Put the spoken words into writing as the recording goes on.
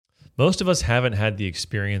Most of us haven't had the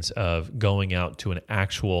experience of going out to an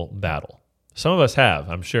actual battle. Some of us have,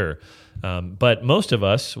 I'm sure. But most of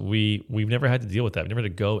us, we've never had to deal with that. We've never had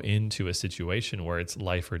to go into a situation where it's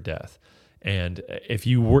life or death. And if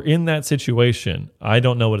you were in that situation, I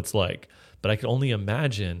don't know what it's like, but I can only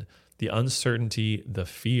imagine the uncertainty, the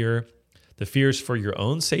fears for your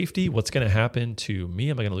own safety. What's going to happen to me?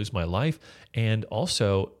 Am I going to lose my life? And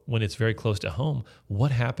also, when it's very close to home,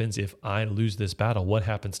 what happens if I lose this battle? What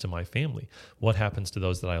happens to my family? What happens to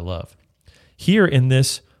those that I love? Here in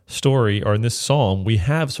this story, or in this psalm, we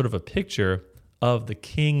have sort of a picture of the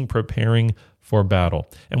king preparing for battle.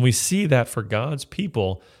 And we see that for God's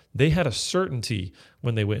people, they had a certainty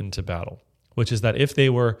when they went into battle, which is that if they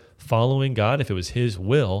were following God, if it was his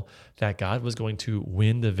will, that God was going to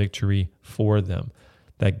win the victory for them,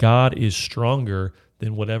 that God is stronger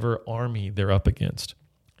than whatever army they're up against.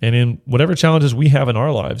 And in whatever challenges we have in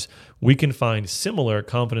our lives, we can find similar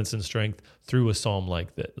confidence and strength through a psalm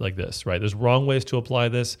like this, right? There's wrong ways to apply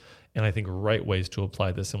this, and I think right ways to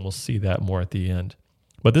apply this, and we'll see that more at the end.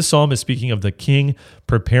 But this psalm is speaking of the king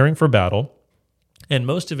preparing for battle, and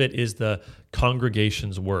most of it is the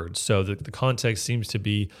congregation's words. So the context seems to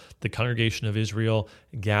be the congregation of Israel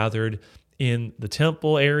gathered in the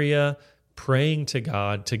temple area, praying to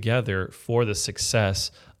God together for the success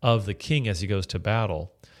of the king as he goes to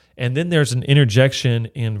battle. And then there's an interjection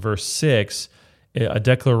in verse 6, a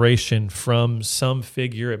declaration from some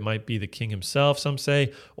figure. It might be the king himself, some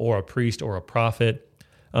say, or a priest or a prophet,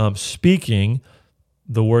 speaking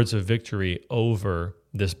the words of victory over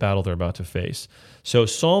this battle they're about to face. So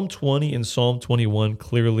Psalm 20 and Psalm 21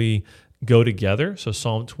 clearly go together. So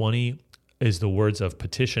Psalm 20 is the words of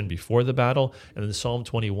petition before the battle, and then Psalm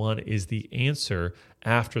 21 is the answer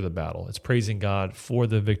after the battle. It's praising God for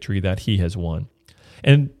the victory that he has won.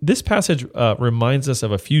 And this passage reminds us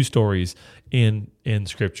of a few stories in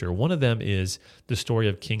Scripture. One of them is the story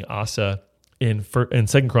of King Asa in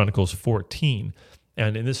 2 Chronicles 14.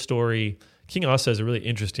 And in this story, King Asa is a really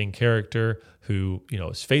interesting character who,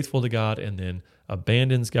 is faithful to God and then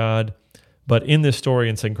abandons God. But in this story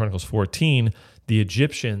in 2 Chronicles 14, the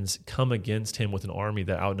Egyptians come against him with an army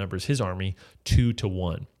that outnumbers his army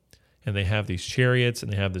 2-1. And they have these chariots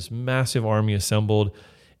and they have this massive army assembled.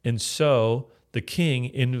 And so the king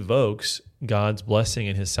invokes God's blessing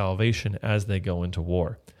and his salvation as they go into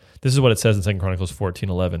war. This is what it says in 2 Chronicles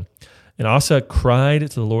 14:11. And Asa cried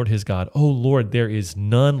to the Lord his God, "O Lord, there is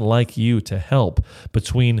none like you to help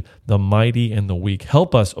between the mighty and the weak.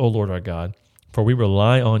 Help us, O Lord our God, for we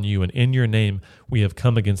rely on you, and in your name we have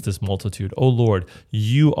come against this multitude. O Lord,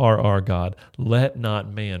 you are our God. Let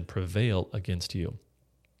not man prevail against you."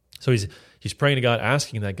 So he's praying to God,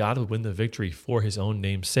 asking that God would win the victory for his own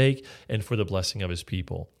name's sake and for the blessing of his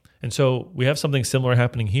people. And so we have something similar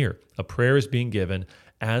happening here. A prayer is being given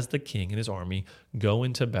as the king and his army go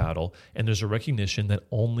into battle, and there's a recognition that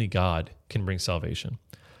only God can bring salvation.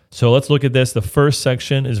 So let's look at this. The first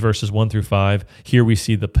section is verses 1-5. Here we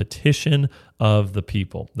see the petition of the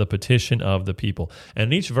people, the petition of the people.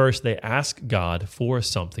 And in each verse, they ask God for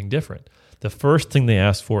something different. The first thing they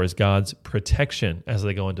ask for is God's protection as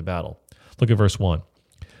they go into battle. Look at verse 1.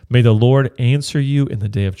 May the Lord answer you in the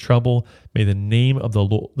day of trouble. May the name of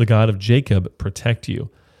the God of Jacob protect you.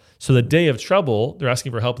 So the day of trouble, they're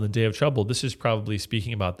asking for help in the day of trouble. This is probably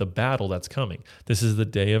speaking about the battle that's coming. This is the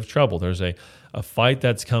day of trouble. There's a fight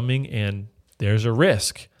that's coming, and there's a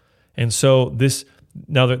risk. And so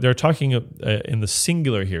now they're talking in the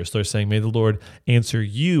singular here. So they're saying, may the Lord answer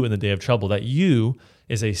you in the day of trouble. That you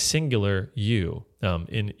is a singular you.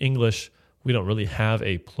 In English, we don't really have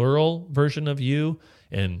a plural version of you.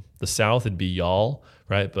 In the South, it'd be y'all,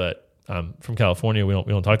 right? But from California, we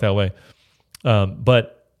don't talk that way.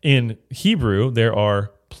 But in Hebrew, there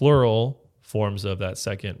are plural forms of that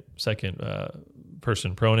second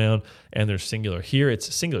person pronoun, and there's singular. Here,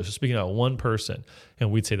 it's singular, so speaking about one person,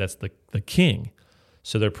 and we'd say that's the king.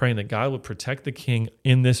 So they're praying that God would protect the king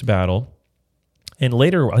in this battle. And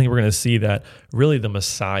later, I think we're going to see that really the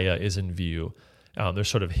Messiah is in view. There's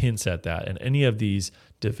sort of hints at that. And any of these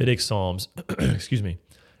Davidic Psalms,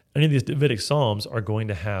 any of these Davidic Psalms are going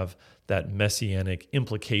to have that messianic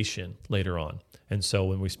implication later on. And so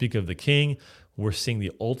when we speak of the king, we're seeing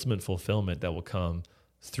the ultimate fulfillment that will come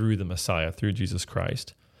through the Messiah, through Jesus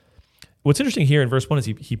Christ. What's interesting here in verse 1 is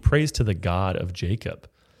he prays to the God of Jacob.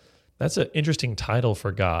 That's an interesting title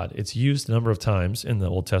for God. It's used a number of times in the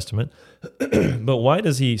Old Testament. But why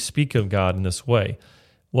does he speak of God in this way?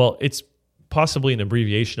 Well, it's possibly an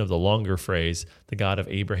abbreviation of the longer phrase, the God of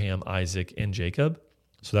Abraham, Isaac, and Jacob.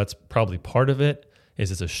 So that's probably part of it,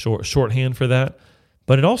 is it's a shorthand for that.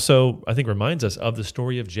 But it also, I think, reminds us of the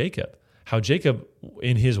story of Jacob, how Jacob,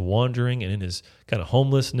 in his wandering and in his kind of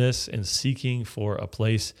homelessness and seeking for a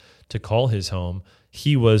place to call his home,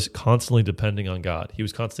 he was constantly depending on God. He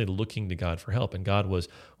was constantly looking to God for help, and God was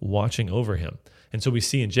watching over him. And so we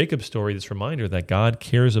see in Jacob's story this reminder that God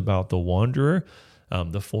cares about the wanderer,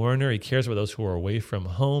 the foreigner. He cares about those who are away from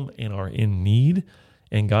home and are in need,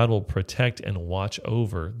 and God will protect and watch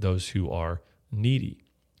over those who are needy.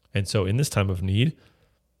 And so in this time of need,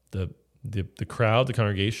 the crowd, the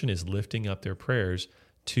congregation is lifting up their prayers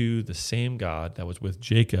to the same God that was with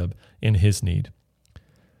Jacob in his need.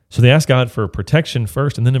 So they ask God for protection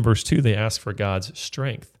first, and then in verse 2, they ask for God's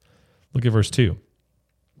strength. Look at verse 2.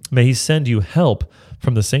 May he send you help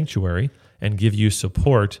from the sanctuary and give you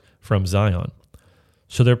support from Zion.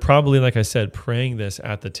 So they're probably, like I said, praying this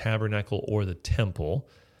at the tabernacle or the temple.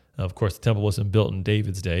 Of course, the temple wasn't built in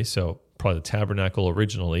David's day, so probably the tabernacle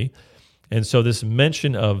originally. And so this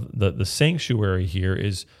mention of the sanctuary here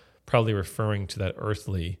is probably referring to that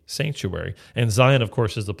earthly sanctuary. And Zion, of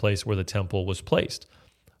course, is the place where the temple was placed.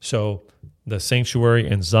 So the sanctuary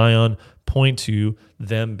and Zion point to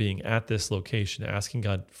them being at this location, asking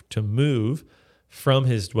God to move from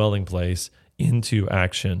his dwelling place into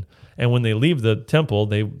action. And when they leave the temple,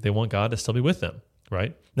 they want God to still be with them,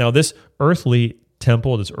 right? Now, this earthly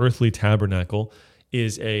temple, this earthly tabernacle,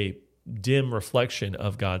 is a dim reflection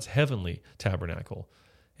of God's heavenly tabernacle.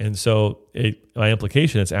 And so by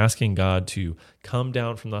implication, it's asking God to come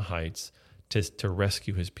down from the heights to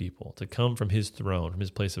rescue his people, to come from his throne, from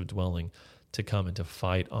his place of dwelling, to come and to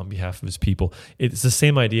fight on behalf of his people. It's the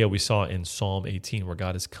same idea we saw in Psalm 18, where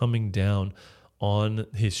God is coming down on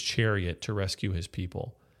his chariot to rescue his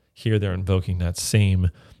people. Here they're invoking that same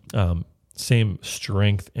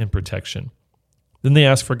strength and protection. Then they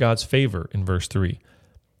ask for God's favor in verse 3. It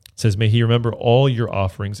says, may he remember all your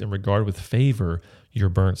offerings and regard with favor your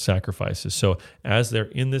burnt sacrifices. So as they're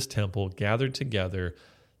in this temple, gathered together,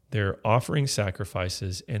 they're offering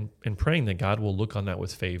sacrifices and praying that God will look on that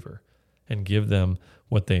with favor and give them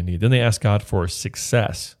what they need. Then they ask God for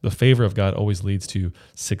success. The favor of God always leads to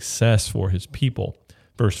success for his people.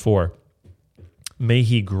 Verse 4, may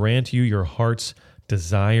he grant you your heart's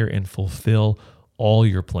desire and fulfill all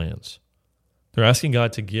your plans. They're asking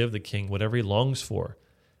God to give the king whatever he longs for.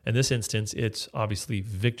 In this instance, it's obviously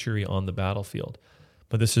victory on the battlefield.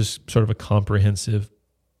 But this is sort of a comprehensive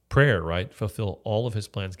prayer, right? Fulfill all of his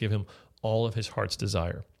plans, give him all of his heart's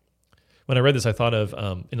desire. When I read this, I thought of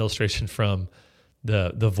an illustration from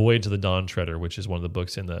the Voyage of the Dawn Treader, which is one of the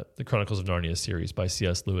books in the Chronicles of Narnia series by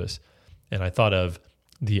C.S. Lewis. And I thought of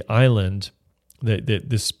the island,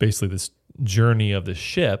 this journey of the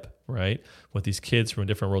ship, right? With these kids from a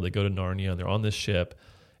different world, they go to Narnia and they're on this ship.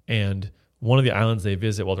 And one of the islands they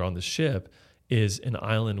visit while they're on the ship is an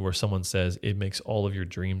island where someone says, it makes all of your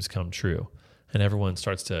dreams come true. And everyone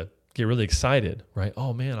starts to get really excited, right?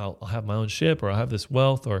 Oh man, I'll have my own ship, or I'll have this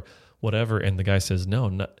wealth or whatever. And the guy says,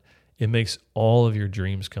 no, it makes all of your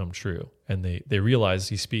dreams come true. And they realize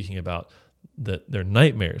he's speaking about their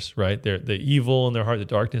nightmares, right? The evil in their heart, the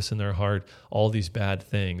darkness in their heart, all these bad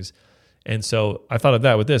things. And so I thought of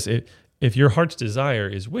that with this. If your heart's desire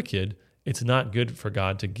is wicked, it's not good for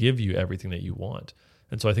God to give you everything that you want.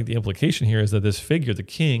 And so I think the implication here is that this figure, the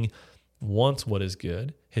king, wants what is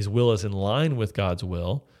good. His will is in line with God's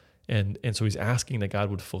will. And so he's asking that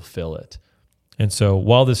God would fulfill it. And so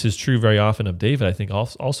while this is true very often of David, I think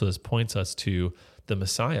also this points us to the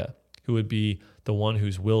Messiah, who would be the one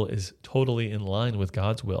whose will is totally in line with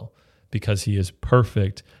God's will, because he is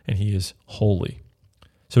perfect and he is holy.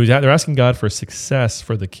 So they're asking God for success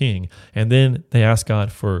for the king, and then they ask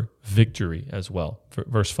God for victory as well. For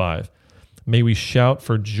verse 5, may we shout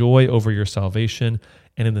for joy over your salvation,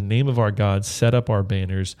 and in the name of our God set up our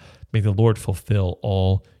banners. May the Lord fulfill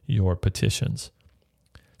all your petitions.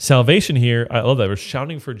 Salvation here, I love that. We're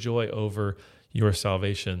shouting for joy over your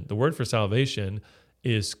salvation. The word for salvation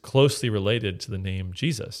is closely related to the name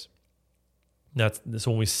Jesus.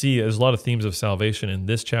 So when we see, there's a lot of themes of salvation in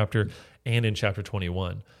this chapter and in chapter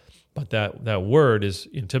 21. But that word is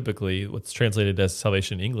typically what's translated as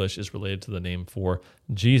salvation in English is related to the name for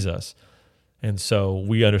Jesus. And so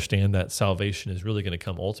we understand that salvation is really going to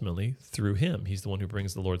come ultimately through him. He's the one who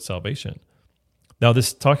brings the Lord's salvation. Now,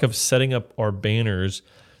 this talk of setting up our banners,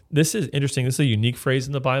 this is interesting. This is a unique phrase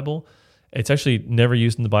in the Bible. It's actually never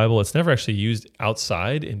used in the Bible. It's never actually used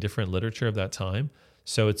outside in different literature of that time.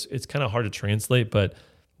 So it's kind of hard to translate, but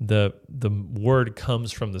the word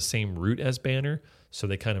comes from the same root as banner, so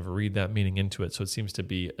they kind of read that meaning into it. So it seems to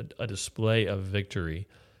be a display of victory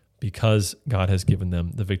because God has given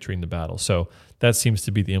them the victory in the battle. So that seems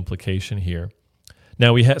to be the implication here.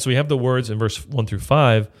 Now we have the words in verse 1 through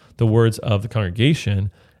 5, the words of the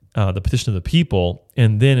congregation, the petition of the people.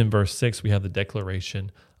 And then in verse 6, we have the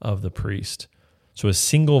declaration of the priest. So a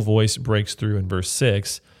single voice breaks through in verse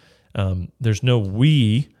 6. There's no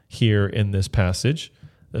we here in this passage.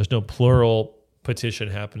 There's no plural petition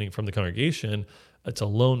happening from the congregation. It's a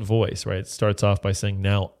lone voice, right? It starts off by saying,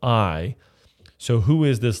 now I. So who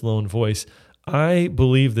is this lone voice? I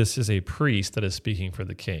believe this is a priest that is speaking for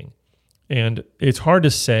the king. And it's hard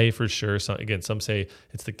to say for sure. So again, some say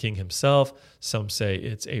it's the king himself. Some say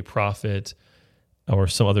it's a prophet or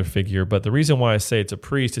some other figure. But the reason why I say it's a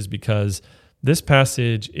priest is because this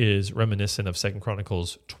passage is reminiscent of 2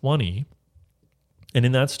 Chronicles 20. And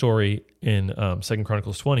in that story, in 2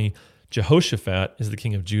 Chronicles 20, Jehoshaphat is the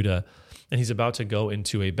king of Judah, and he's about to go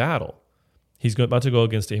into a battle. He's about to go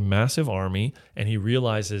against a massive army, and he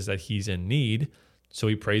realizes that he's in need, so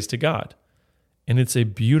he prays to God. And it's a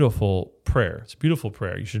beautiful prayer. It's a beautiful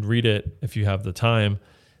prayer. You should read it if you have the time.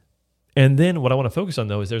 And then what I want to focus on,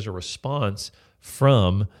 though, is there's a response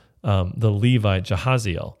from the Levite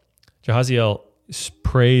Jahaziel. Jahaziel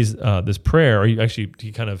prays this prayer, or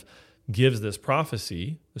he kind of gives this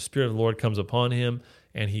prophecy. The Spirit of the Lord comes upon him,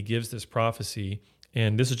 and he gives this prophecy.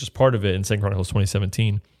 And this is just part of it in 2 Chronicles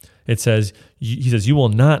 20:17. It says, he says, you will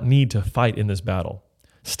not need to fight in this battle.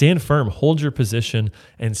 Stand firm, hold your position,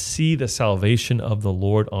 and see the salvation of the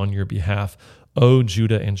Lord on your behalf, O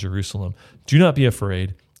Judah and Jerusalem. Do not be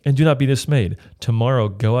afraid, and do not be dismayed. Tomorrow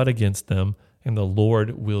go out against them, and the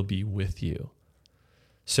Lord will be with you.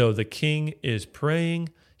 So the king is praying.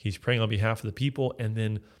 He's praying on behalf of the people, and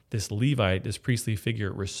then this Levite, this priestly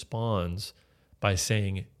figure, responds by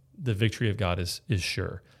saying the victory of God is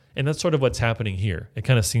sure. And that's sort of what's happening here. It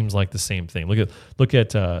kind of seems like the same thing. Look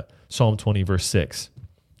at Psalm 20, verse 6.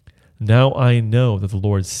 Now I know that the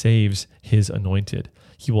Lord saves his anointed.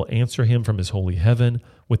 He will answer him from his holy heaven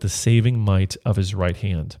with the saving might of his right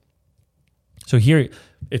hand. So here,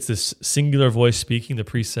 it's this singular voice speaking. The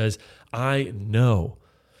priest says, I know.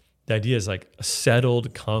 The idea is like a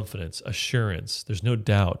settled confidence, assurance. There's no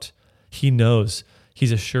doubt. He knows,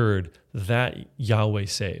 he's assured that Yahweh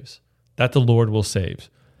saves, that the Lord will save,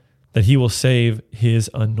 that he will save his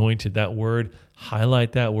anointed. That word,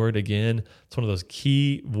 highlight that word again. It's one of those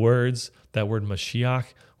key words, that word Mashiach,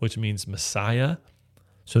 which means Messiah.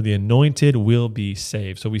 So the anointed will be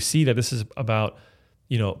saved. So we see that this is about,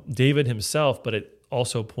 David himself, but it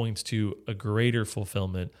also points to a greater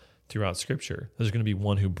fulfillment throughout Scripture. There's going to be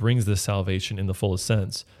one who brings this salvation in the fullest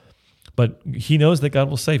sense. But he knows that God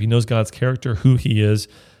will save. He knows God's character, who he is,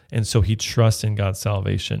 and so he trusts in God's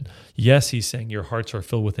salvation. Yes, he's saying your hearts are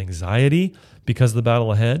filled with anxiety because of the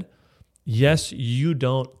battle ahead. Yes, you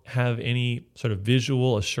don't have any sort of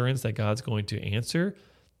visual assurance that God's going to answer.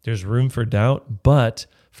 There's room for doubt, but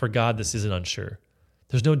for God, this isn't unsure.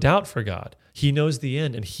 There's no doubt for God. He knows the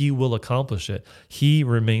end, and he will accomplish it. He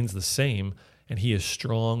remains the same, and he is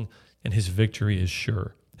strong, and his victory is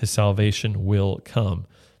sure. His salvation will come.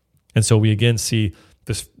 And so we again see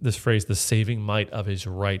this phrase, the saving might of his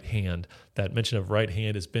right hand. That mention of right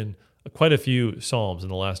hand has been quite a few Psalms in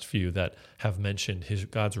the last few that have mentioned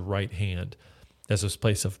God's right hand as this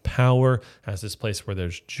place of power, as this place where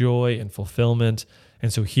there's joy and fulfillment.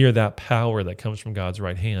 And so here that power that comes from God's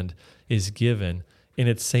right hand is given in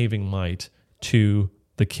its saving might to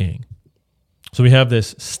the king. So we have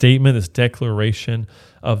this statement, this declaration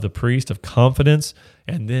of the priest of confidence,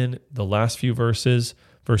 and then the last few verses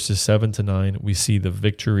 7 to 9, we see the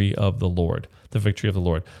victory of the Lord, the victory of the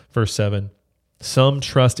Lord. Verse 7, some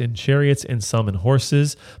trust in chariots and some in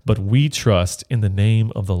horses, but we trust in the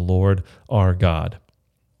name of the Lord our God.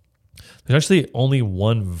 There's actually only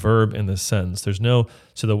one verb in this sentence. So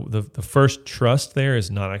the first trust there is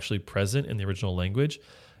not actually present in the original language.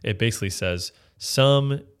 It basically says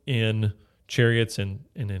some in chariots and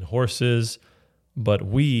in horses, but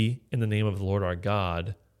we, in the name of the Lord our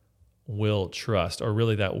God, will trust. Or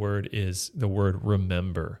really that word is the word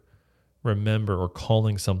remember. Remember, or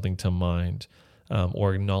calling something to mind,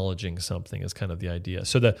 or acknowledging something is kind of the idea.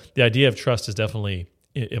 So the idea of trust is definitely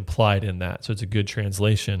implied in that. So it's a good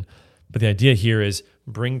translation. But the idea here is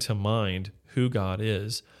bring to mind who God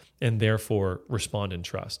is and therefore respond in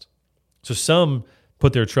trust. So some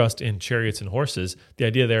put their trust in chariots and horses. The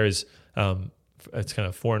idea there is, it's kind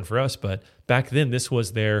of foreign for us, but back then this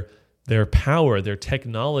was their power, their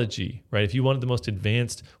technology, right? If you wanted the most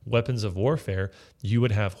advanced weapons of warfare, you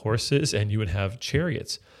would have horses and you would have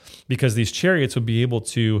chariots, because these chariots would be able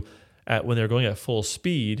to, when they're going at full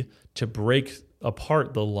speed, to break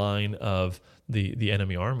apart the line of the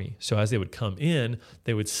enemy army. So as they would come in,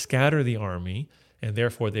 they would scatter the army, and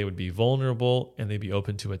therefore they would be vulnerable and they'd be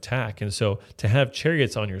open to attack. And so to have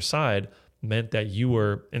chariots on your side meant that you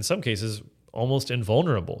were, in some cases, almost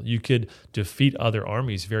invulnerable. You could defeat other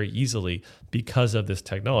armies very easily because of this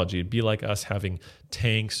technology. It'd be like us having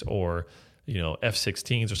tanks or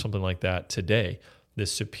F-16s or something like that today,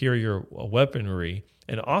 this superior weaponry.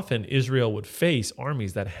 And often Israel would face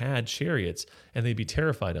armies that had chariots and they'd be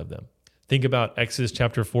terrified of them. Think about Exodus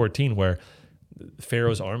chapter 14, where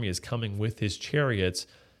Pharaoh's army is coming with his chariots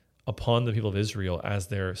upon the people of Israel as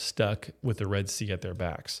they're stuck with the Red Sea at their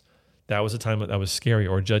backs. That was a time that was scary.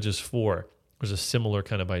 Or Judges 4 was a similar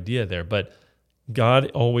kind of idea there. But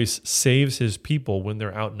God always saves his people when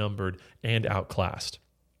they're outnumbered and outclassed.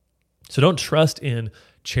 So don't trust in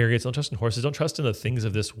chariots, don't trust in horses, don't trust in the things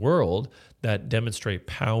of this world that demonstrate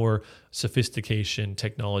power, sophistication,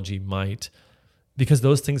 technology, might, because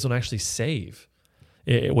those things don't actually save.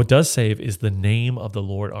 What does save is the name of the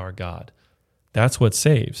Lord our God. That's what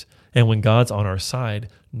saves. And when God's on our side,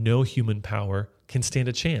 no human power can stand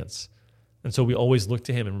a chance. And so we always look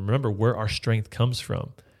to him and remember where our strength comes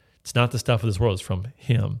from. It's not the stuff of this world, it's from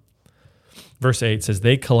him. Verse 8 says,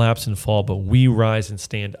 they collapse and fall, but we rise and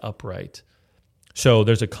stand upright. So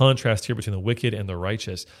there's a contrast here between the wicked and the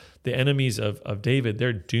righteous. The enemies of David,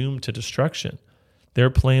 they're doomed to destruction. Their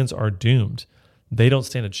plans are doomed. They don't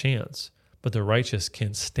stand a chance, but the righteous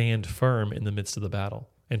can stand firm in the midst of the battle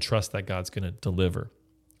and trust that God's going to deliver.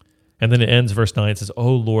 And then it ends, verse 9, it says,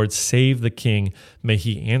 O Lord, save the king. May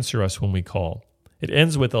he answer us when we call. It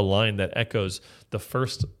ends with a line that echoes the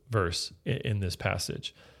first verse in this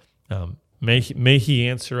passage. May he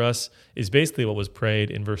answer us is basically what was prayed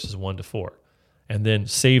in verses 1 to 4. And then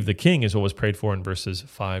save the king is what was prayed for in verses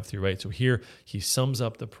 5 through 8. So here he sums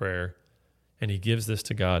up the prayer and he gives this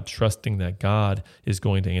to God, trusting that God is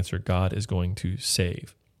going to answer, God is going to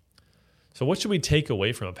save. So what should we take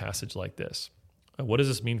away from a passage like this? What does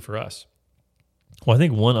this mean for us? Well, I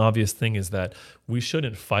think one obvious thing is that we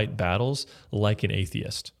shouldn't fight battles like an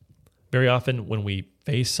atheist. Very often when we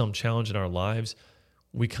face some challenge in our lives,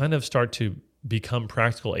 we kind of start to become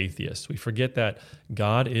practical atheists. We forget that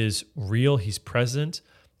God is real, he's present,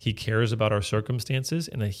 he cares about our circumstances,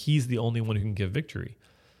 and that he's the only one who can give victory.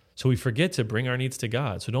 So we forget to bring our needs to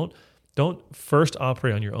God. So don't first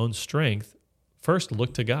operate on your own strength. First,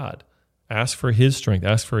 look to God. Ask for his strength.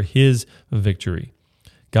 Ask for his victory.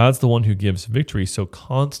 God's the one who gives victory, so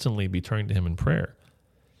constantly be turning to him in prayer.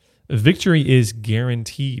 Victory is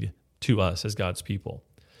guaranteed to us as God's people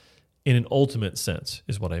in an ultimate sense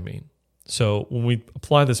is what I mean. So when we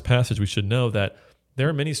apply this passage, we should know that there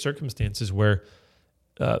are many circumstances where,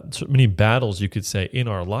 so many battles, you could say, in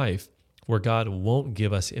our life where God won't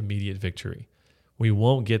give us immediate victory. We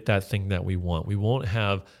won't get that thing that we want. We won't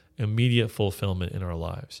have immediate fulfillment in our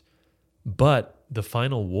lives. But the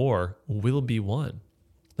final war will be won.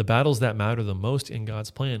 The battles that matter the most in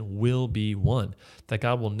God's plan will be won. That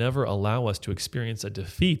God will never allow us to experience a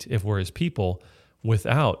defeat if we're his people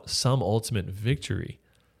without some ultimate victory.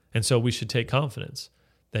 And so we should take confidence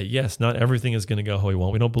that yes, not everything is going to go how we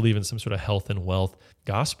want. We don't believe in some sort of health and wealth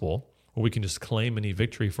gospel where we can just claim any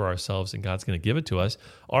victory for ourselves and God's going to give it to us.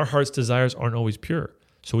 Our heart's desires aren't always pure,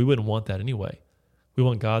 so we wouldn't want that anyway. We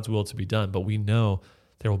want God's will to be done, but we know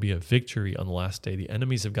there will be a victory on the last day. The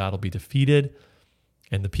enemies of God will be defeated,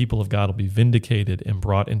 and the people of God will be vindicated and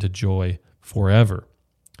brought into joy forever.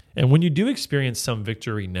 And when you do experience some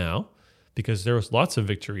victory now, because there's lots of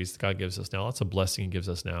victories that God gives us now, lots of blessing he gives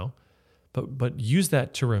us now, but use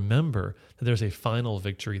that to remember that there's a final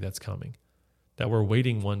victory that's coming, that we're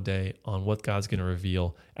waiting one day on what God's going to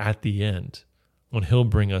reveal at the end, when he'll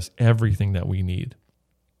bring us everything that we need.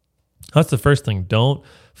 That's the first thing. Don't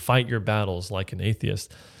fight your battles like an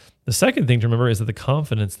atheist. The second thing to remember is that the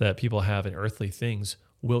confidence that people have in earthly things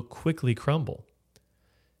will quickly crumble.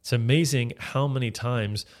 It's amazing how many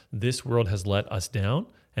times this world has let us down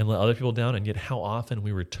and let other people down, and yet how often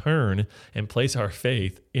we return and place our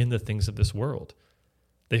faith in the things of this world.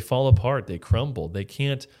 They fall apart, they crumble, they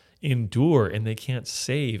can't endure, and they can't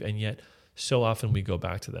save, and yet so often we go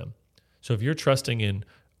back to them. So if you're trusting in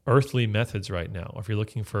earthly methods right now, or if you're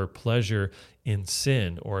looking for pleasure in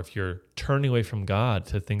sin, or if you're turning away from God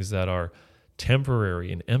to things that are temporary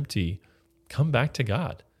and empty, come back to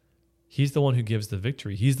God. He's the one who gives the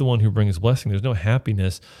victory. He's the one who brings blessing. There's no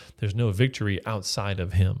happiness, there's no victory outside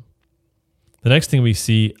of him. The next thing we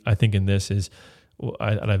see, I think, in this is,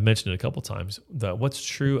 and I've mentioned it a couple times, that what's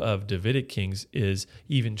true of Davidic kings is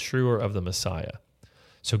even truer of the Messiah.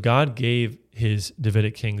 So God gave his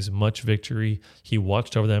Davidic kings much victory. He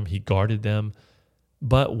watched over them. He guarded them.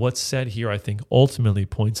 But what's said here, I think, ultimately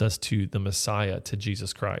points us to the Messiah, to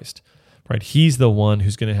Jesus Christ. Right? He's the one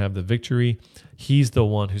who's going to have the victory. He's the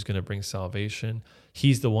one who's going to bring salvation.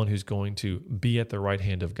 He's the one who's going to be at the right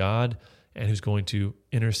hand of God. and who's going to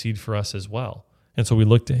intercede for us as well. And so we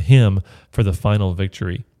look to him for the final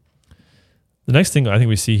victory. The next thing I think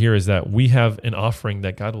we see here is that we have an offering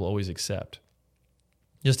that God will always accept.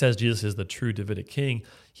 Just as Jesus is the true Davidic king,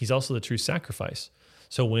 he's also the true sacrifice.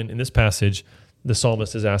 So when in this passage, the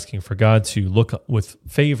psalmist is asking for God to look with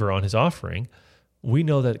favor on his offering, we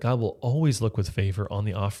know that God will always look with favor on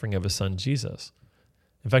the offering of his son, Jesus.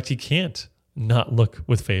 In fact, he can't not look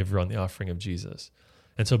with favor on the offering of Jesus.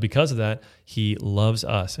 And so because of that, he loves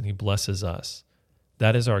us and he blesses us.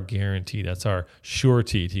 That is our guarantee. That's our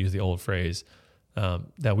surety, to use the old phrase,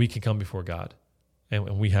 that we can come before God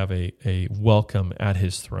and we have a welcome at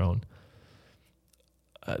his throne.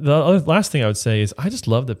 The last thing I would say is I just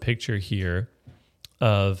love the picture here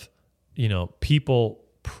of, people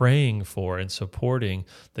praying for and supporting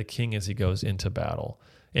the king as he goes into battle.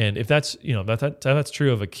 And if that's, that's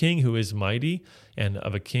true of a king who is mighty and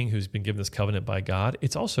of a king who's been given this covenant by God,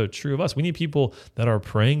 it's also true of us. We need people that are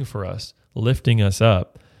praying for us, lifting us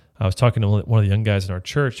up. I was talking to one of the young guys in our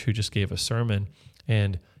church who just gave a sermon,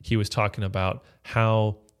 and he was talking about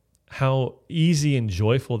how easy and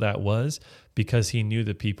joyful that was because he knew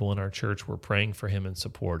the people in our church were praying for him and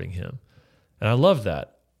supporting him. And I love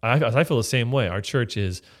that. I feel the same way. Our church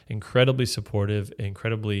is incredibly supportive,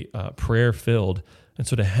 incredibly prayer-filled. And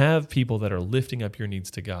so to have people that are lifting up your needs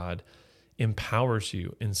to God empowers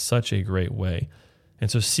you in such a great way. And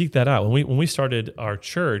so seek that out. When we started our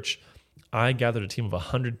church, I gathered a team of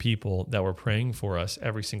 100 people that were praying for us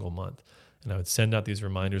every single month. And I would send out these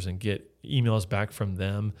reminders and get emails back from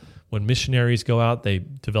them. When missionaries go out, they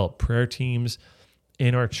develop prayer teams.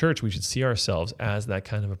 In our church, we should see ourselves as that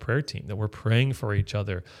kind of a prayer team, that we're praying for each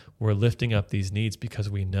other. We're lifting up these needs because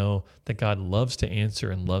we know that God loves to answer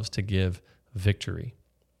and loves to give victory.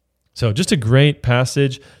 So just a great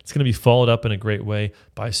passage. It's going to be followed up in a great way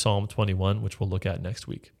by Psalm 21, which we'll look at next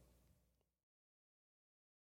week.